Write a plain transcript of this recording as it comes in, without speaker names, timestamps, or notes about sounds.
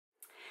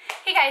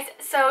Hey guys,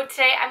 so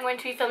today I'm going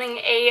to be filming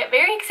a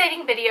very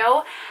exciting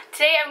video.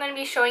 Today I'm going to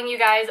be showing you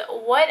guys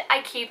what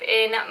I keep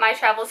in my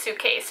travel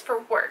suitcase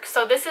for work.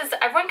 So this is,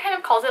 everyone kind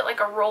of calls it like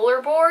a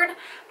roller board,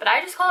 but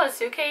I just call it a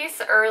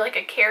suitcase or like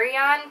a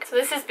carry-on. So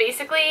this is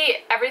basically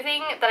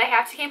everything that I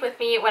have to keep with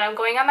me when I'm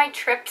going on my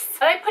trips.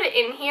 What I put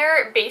in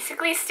here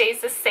basically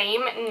stays the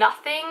same.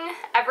 Nothing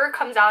ever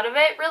comes out of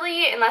it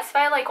really, unless if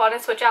I like want to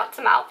switch out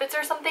some outfits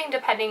or something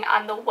depending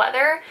on the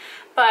weather.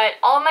 But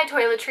all of my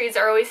toiletries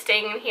are always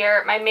staying in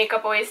here. My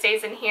makeup always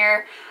stays in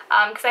here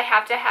because I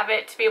have to have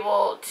it to be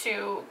able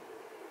to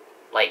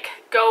like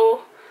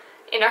go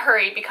in a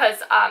hurry because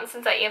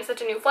since I am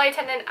such a new flight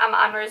attendant, I'm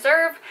on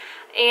reserve.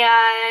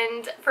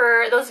 And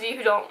for those of you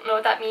who don't know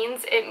what that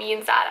means, it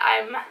means that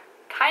I'm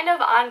kind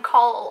of on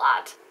call a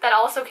lot. That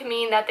also can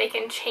mean that they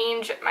can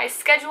change my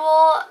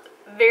schedule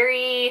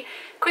very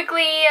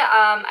quickly.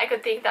 I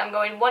could think that I'm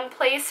going one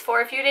place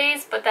for a few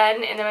days, but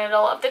then in the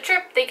middle of the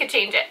trip they could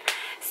change it.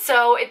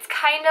 So it's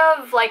kind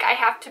of like I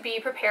have to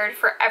be prepared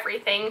for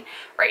everything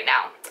right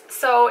now.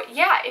 So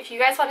yeah, if you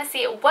guys want to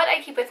see what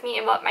I keep with me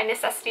and what my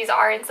necessities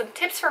are and some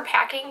tips for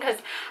packing, because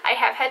I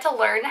have had to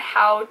learn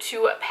how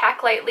to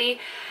pack lightly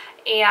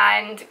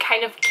and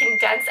kind of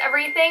condense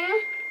everything.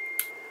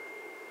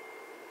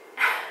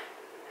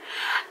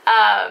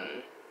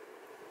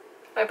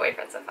 My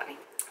boyfriend's so funny.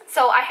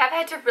 So I have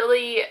had to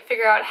really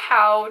figure out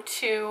how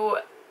to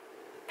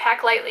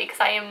pack lightly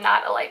because I am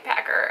not a light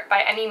packer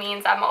by any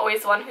means. I'm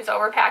always the one who's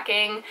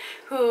overpacking,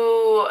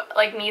 who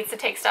like needs to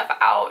take stuff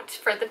out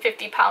for the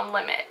 50-pound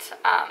limit.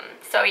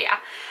 So yeah,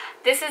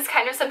 this is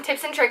kind of some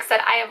tips and tricks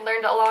that I have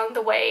learned along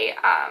the way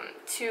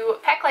to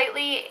pack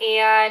lightly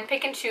and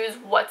pick and choose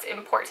what's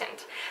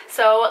important.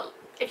 So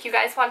if you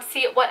guys want to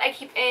see what I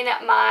keep in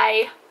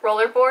my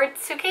rollerboard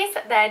suitcase,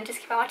 then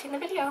just keep on watching the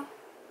video.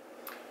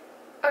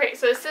 Okay,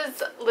 so this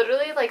is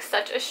literally like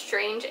such a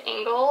strange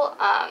angle,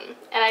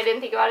 and I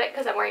didn't think about it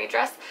because I'm wearing a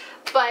dress,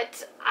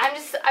 but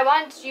I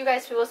wanted you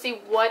guys to be able to see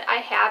what I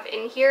have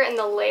in here and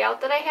the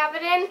layout that I have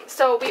it in.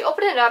 So we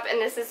open it up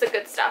and this is the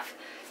good stuff.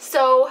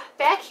 So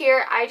back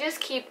here I just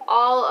keep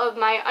all of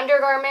my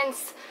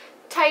undergarments,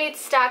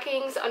 tights,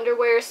 stockings,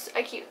 underwear.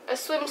 I keep a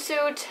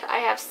swimsuit, I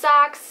have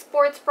socks,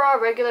 sports bra,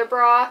 regular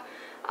bra,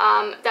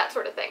 that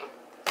sort of thing.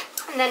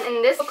 And then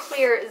in this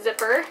clear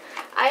zipper,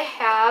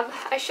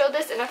 I showed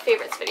this in a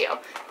favorites video.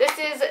 This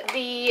is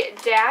the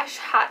Dash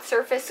hot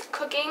surface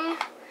cooking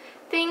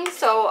thing.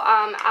 So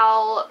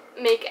I'll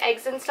make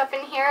eggs and stuff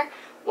in here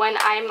when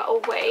I'm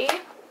away.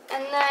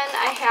 And then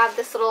I have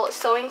this little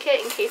sewing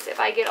kit in case if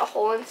I get a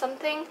hole in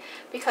something,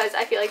 because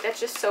I feel like that's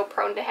just so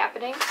prone to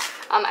happening.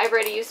 I've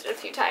already used it a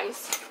few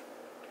times.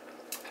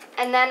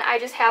 And then I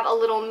just have a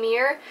little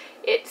mirror.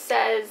 It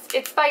says,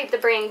 it's by the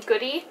brand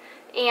Goody.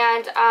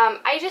 And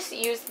I just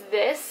used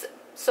this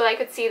so I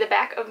could see the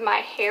back of my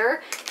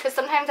hair because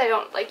sometimes I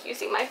don't like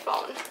using my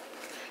phone,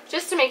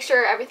 just to make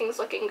sure everything's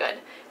looking good.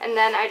 And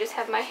then I just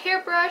have my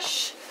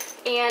hairbrush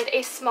and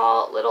a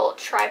small little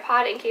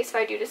tripod in case if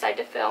I do decide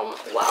to film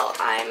while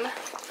I'm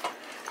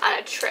on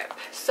a trip.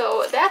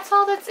 So that's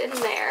all that's in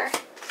there.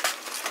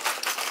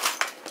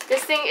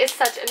 This thing is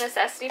such a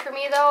necessity for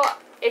me though.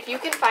 If you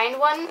can find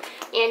one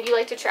and you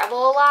like to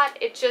travel a lot,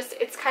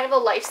 it's kind of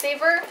a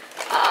lifesaver.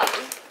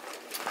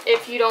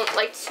 If you don't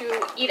like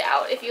to eat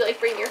out, if you like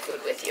bring your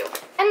food with you.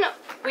 And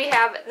we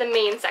have the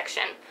main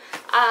section.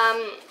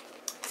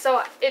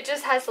 So it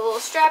just has a little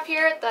strap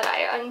here that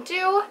I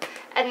undo.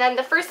 And then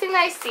the first thing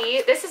that I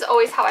see, this is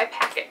always how I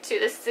pack it too.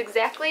 This is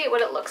exactly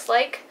what it looks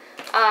like.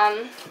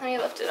 Let me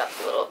lift it up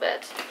a little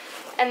bit.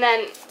 And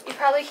then you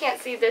probably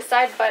can't see this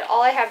side, but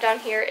all I have down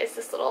here is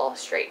this little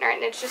straightener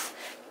and it's just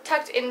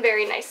tucked in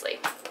very nicely.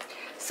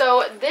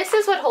 So this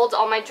is what holds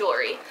all my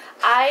jewelry.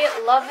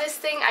 I love this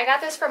thing. I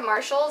got this from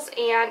Marshall's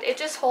and it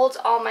just holds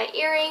all my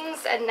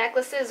earrings and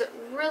necklaces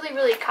really,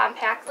 really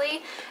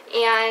compactly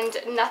and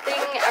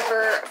nothing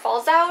ever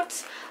falls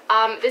out.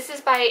 This is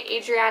by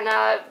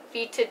Adriana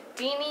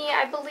Vittadini,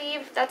 I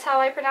believe that's how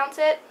I pronounce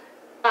it.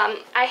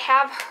 I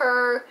have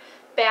her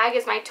bag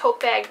as my tote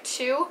bag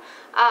too,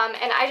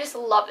 and I just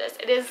love this.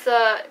 It is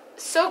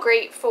so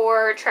great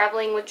for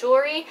traveling with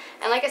jewelry,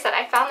 and like I said,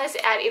 I found this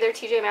at either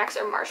TJ Maxx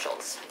or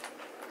Marshall's.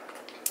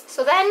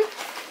 So then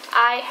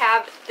I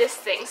have this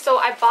thing. So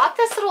I bought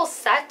this little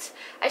set.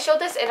 I showed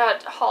this in a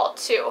haul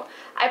too.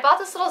 I bought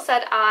this little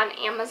set on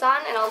Amazon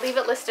and I'll leave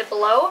it listed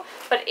below.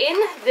 But in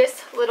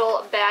this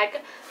little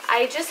bag,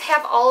 I just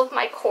have all of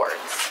my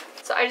cords.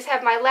 So I just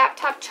have my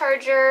laptop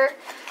charger.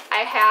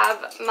 I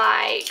have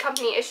my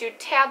company issued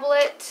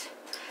tablet.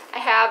 I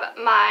have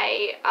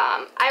my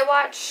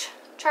iWatch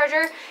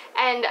charger,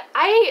 and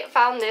I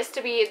found this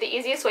to be the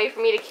easiest way for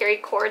me to carry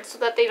cords so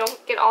that they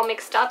don't get all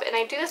mixed up, and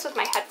I do this with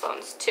my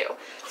headphones too.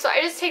 So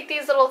I just take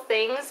these little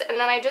things and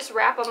then I just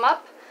wrap them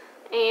up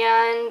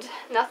and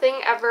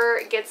nothing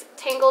ever gets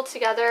tangled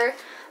together,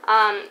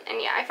 and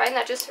yeah, I find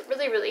that just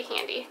really, really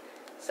handy.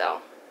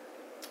 So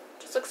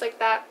just looks like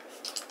that.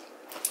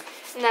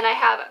 And then I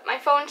have my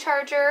phone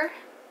charger,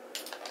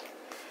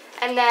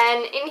 and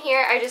then in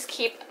here I just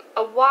keep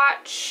a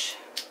watch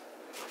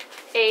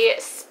a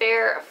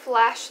spare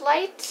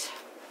flashlight,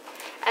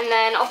 and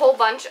then a whole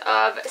bunch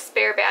of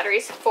spare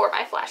batteries for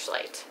my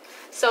flashlight.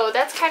 So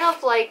that's kind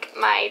of like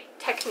my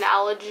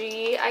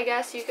technology, I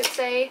guess you could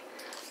say,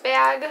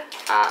 bag.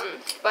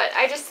 But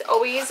I just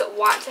always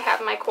want to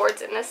have my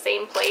cords in the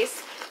same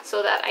place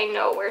so that I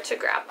know where to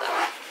grab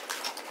them.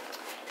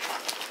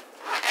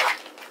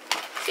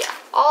 So yeah,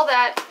 all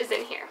that is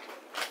in here.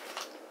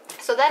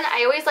 So then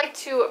I always like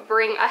to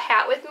bring a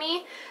hat with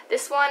me.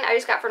 This one I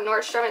just got from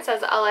Nordstrom. It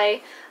says LA,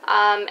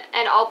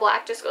 and all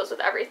black just goes with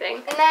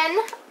everything. And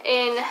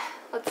then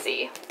let's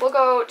see, we'll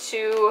go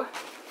to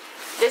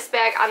this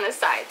bag on the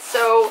side.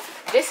 So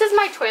this is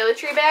my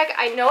toiletry bag.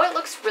 I know it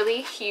looks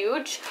really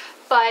huge,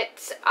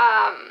 but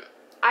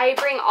I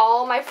bring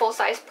all my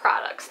full-size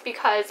products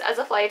because as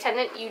a flight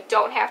attendant, you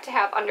don't have to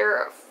have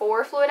under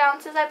 4 fluid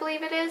ounces, I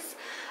believe it is.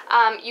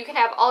 You can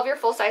have all of your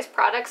full-size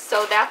products,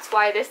 so that's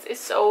why this is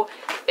so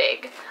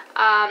big.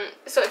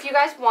 So if you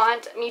guys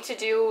want me to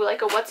do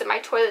like a what's in my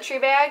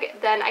toiletry bag,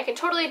 then I can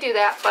totally do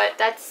that, but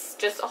that's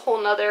just a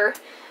whole nother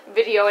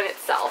video in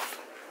itself.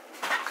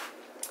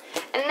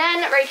 And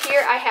then right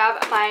here I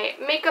have my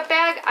makeup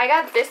bag. I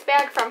got this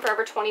bag from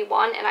Forever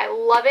 21 and I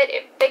love it.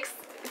 It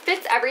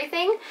fits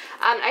everything.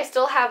 I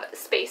still have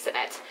space in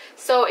it.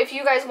 So if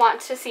you guys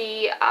want to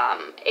see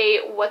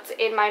a what's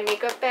in my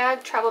makeup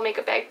bag, travel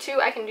makeup bag too,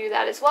 I can do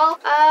that as well.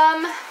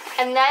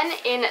 And then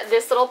in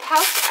this little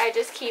pouch, I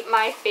just keep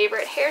my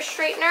favorite hair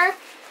straightener.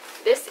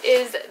 This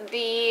is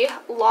the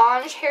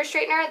Lange hair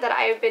straightener that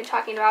I've been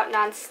talking about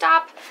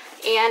nonstop,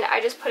 and I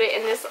just put it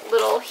in this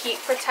little heat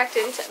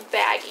protectant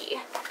baggie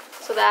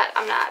so that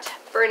I'm not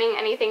burning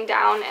anything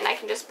down, and I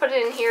can just put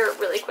it in here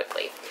really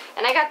quickly.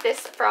 And I got this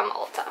from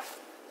Ulta.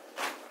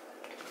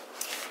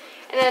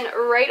 And then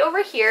right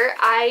over here,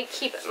 I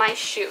keep my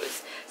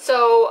shoes.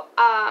 So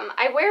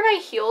I wear my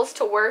heels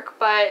to work,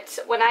 but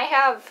when I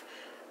have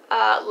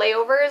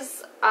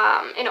layovers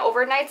and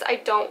overnights,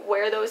 I don't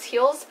wear those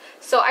heels.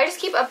 So I just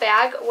keep a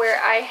bag where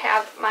I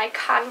have my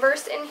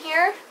Converse in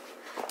here.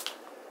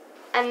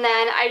 And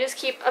then I just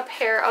keep a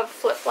pair of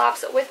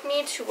flip-flops with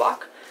me to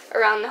walk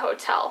around the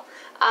hotel.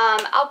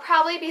 I'll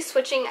probably be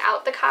switching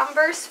out the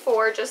Converse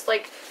for just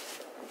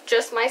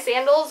my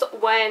sandals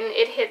when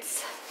it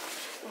hits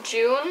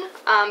June,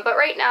 but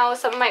right now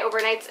some of my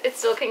overnights it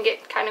still can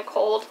get kind of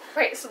cold.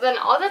 Right, so then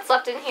all that's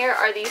left in here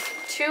are these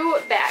 2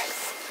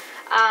 bags.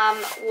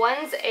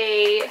 One's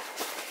a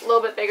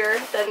little bit bigger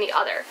than the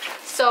other.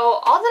 So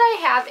all that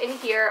I have in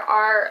here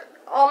are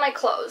all my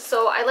clothes.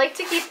 So I like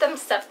to keep them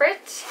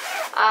separate.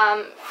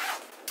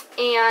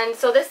 And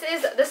so this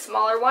is the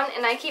smaller one,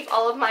 and I keep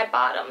all of my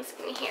bottoms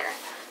in here.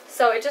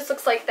 So it just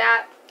looks like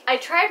that. I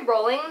tried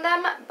rolling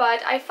them,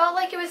 but I felt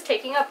like it was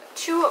taking up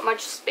too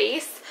much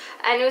space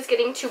and it was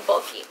getting too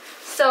bulky.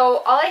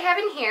 So all I have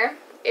in here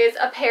is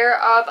a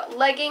pair of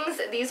leggings.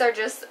 These are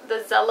just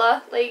the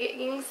Zella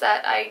leggings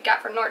that I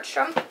got from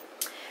Nordstrom.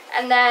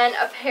 And then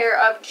a pair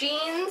of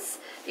jeans.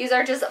 These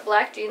are just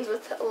black jeans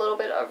with a little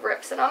bit of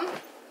rips in them.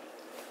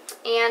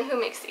 And who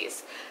makes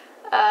these?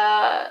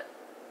 Cancun?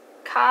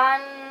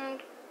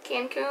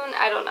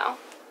 I don't know.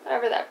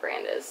 Whatever that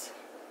brand is.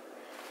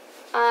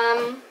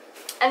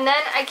 And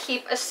then I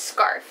keep a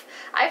scarf.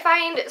 I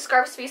find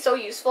scarves to be so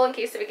useful in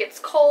case if it gets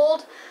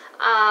cold,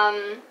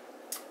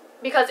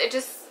 because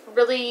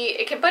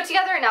it can put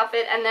together an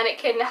outfit and then it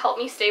can help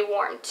me stay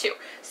warm too.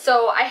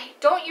 So I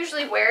don't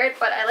usually wear it,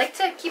 but I like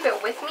to keep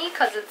it with me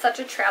because it's such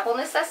a travel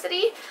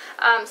necessity.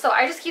 So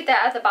I just keep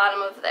that at the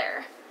bottom of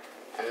there.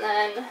 And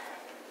then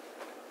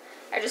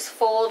I just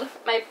fold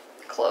my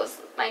clothes,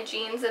 my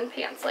jeans and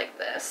pants like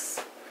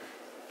this.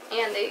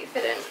 And they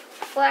fit in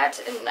flat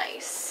and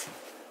nice.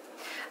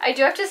 I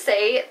do have to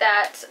say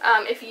that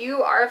if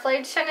you are a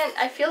flight attendant,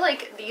 I feel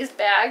like these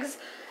bags,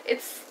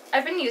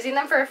 I've been using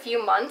them for a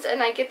few months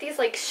and I get these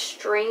like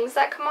strings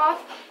that come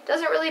off. It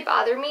doesn't really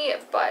bother me,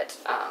 but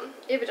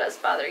if it does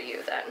bother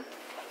you, then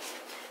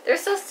they're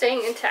still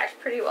staying intact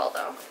pretty well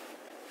though.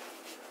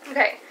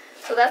 Okay,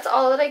 so that's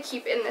all that I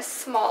keep in this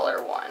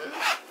smaller one.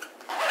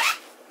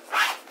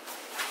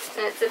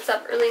 And it zips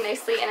up really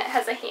nicely and it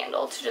has a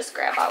handle to just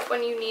grab out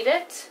when you need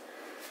it.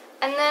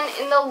 And then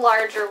in the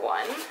larger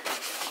one,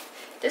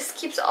 this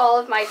keeps all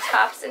of my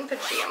tops and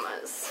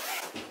pajamas.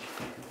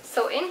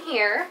 So in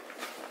here,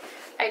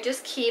 I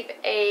just keep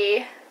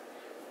a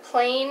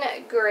plain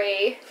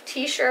gray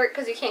t-shirt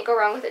because you can't go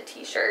wrong with a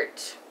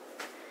t-shirt.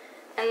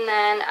 And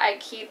then I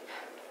keep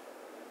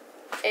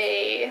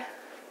a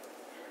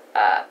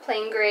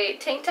plain gray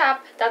tank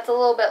top that's a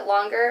little bit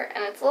longer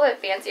and it's a little bit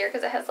fancier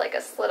because it has like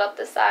a slit up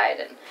the side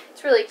and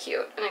it's really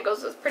cute and it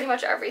goes with pretty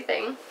much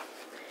everything.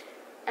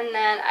 And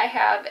then I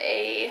have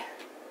a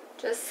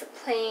just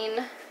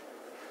plain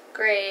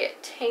gray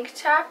tank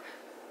top,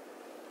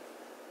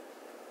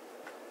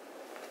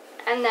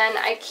 and then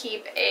I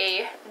keep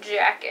a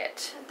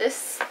jacket.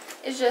 This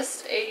is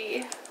just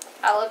a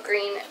olive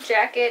green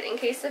jacket in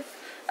case if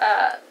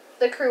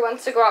the crew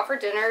wants to go out for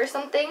dinner or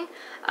something,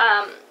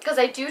 because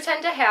I do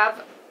tend to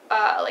have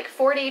like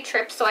 4-day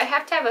trips, so I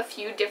have to have a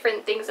few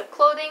different things of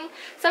clothing.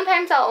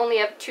 Sometimes I'll only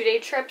have 2-day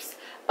trips,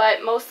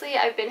 but mostly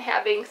I've been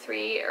having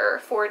 3 or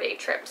 4 day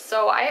trips,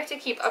 so I have to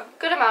keep a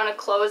good amount of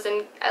clothes,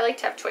 and I like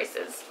to have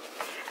choices.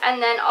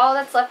 And then all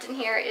that's left in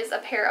here is a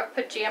pair of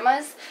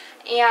pajamas,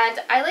 and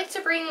I like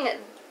to bring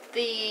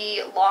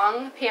the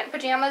long pant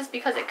pajamas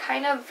because it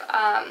kind of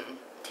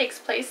takes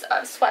place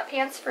of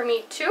sweatpants for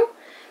me too.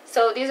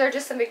 So these are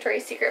just some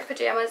Victoria's Secret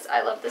pajamas.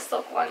 I love the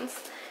silk ones.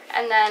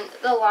 And then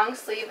the long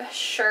sleeve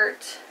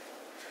shirt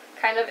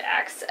kind of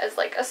acts as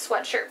like a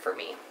sweatshirt for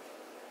me.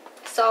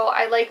 So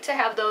I like to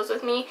have those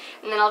with me,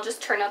 and then I'll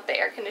just turn up the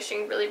air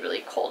conditioning really,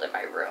 really cold in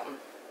my room.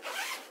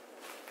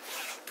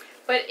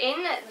 But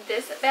in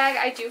this bag,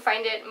 I do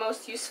find it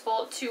most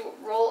useful to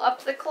roll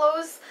up the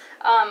clothes.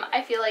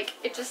 I feel like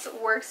it just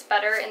works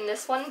better in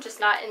this one, just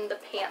not in the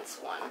pants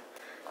one.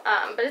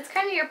 But it's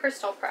kind of your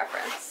personal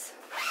preference.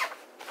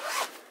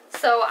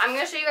 So I'm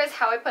going to show you guys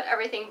how I put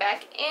everything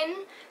back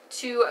in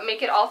to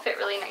make it all fit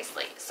really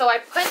nicely. So I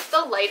put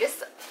the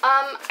lightest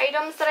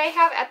items that I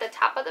have at the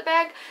top of the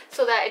bag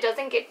so that it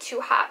doesn't get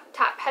too hot,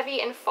 top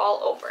heavy, and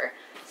fall over.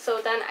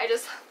 So then I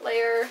just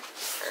layer,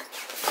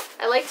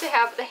 I like to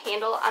have the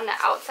handle on the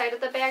outside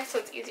of the bag so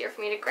it's easier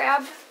for me to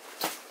grab.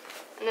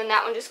 And then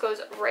that one just goes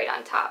right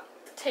on top.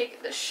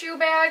 Take the shoe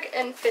bag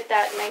and fit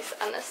that nice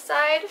on the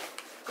side.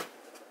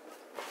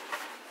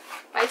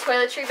 My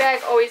toiletry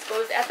bag always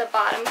goes at the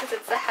bottom because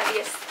it's the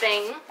heaviest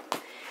thing.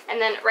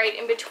 And then right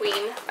in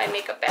between, my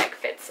makeup bag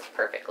fits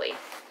perfectly.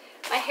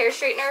 My hair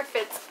straightener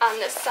fits on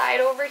this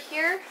side over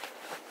here.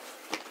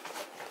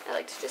 I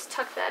like to just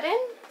tuck that in.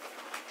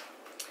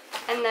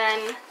 And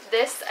then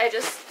this, I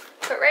just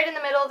put right in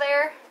the middle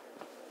there.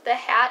 The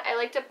hat, I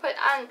like to put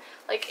on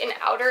like an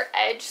outer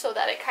edge so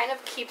that it kind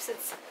of keeps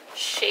its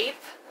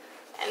shape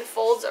and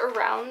folds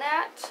around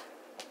that.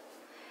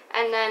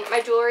 And then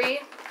my jewelry,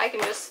 I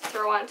can just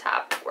throw on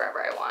top wherever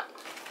I want.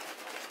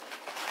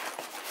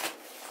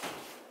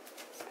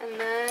 And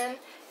then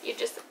you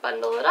just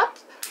bundle it up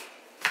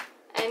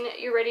and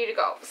you're ready to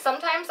go.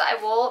 Sometimes I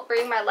will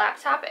bring my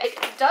laptop. It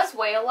does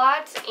weigh a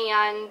lot,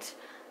 and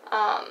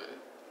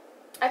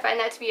I find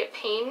that to be a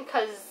pain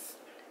because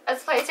as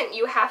a flight attendant,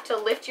 you have to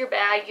lift your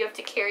bag, you have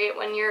to carry it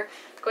when you're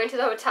going to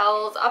the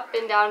hotels, up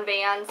and down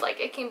vans. Like,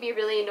 it can be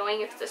really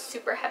annoying if it's a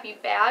super heavy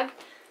bag.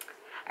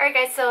 Alright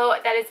guys, so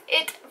that is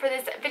it for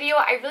this video.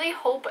 I really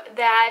hope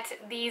that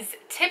these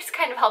tips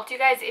kind of helped you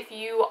guys if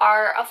you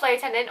are a flight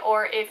attendant,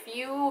 or if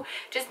you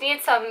just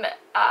need some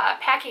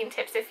packing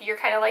tips if you're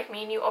kind of like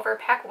me and you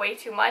overpack way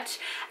too much.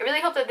 I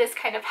really hope that this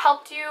kind of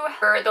helped you.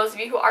 For those of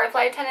you who are a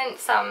flight attendant,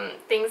 some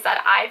things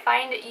that I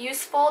find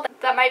useful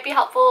that might be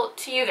helpful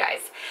to you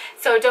guys.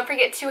 So don't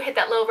forget to hit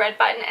that little red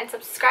button and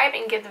subscribe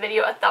and give the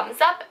video a thumbs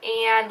up,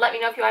 and let me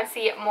know if you want to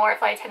see more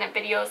flight attendant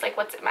videos like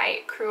what's in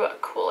my crew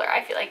cooler.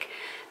 I feel like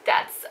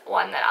that's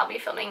one that I'll be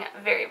filming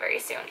very, very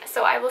soon.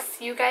 So I will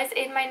see you guys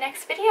in my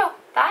next video.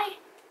 Bye!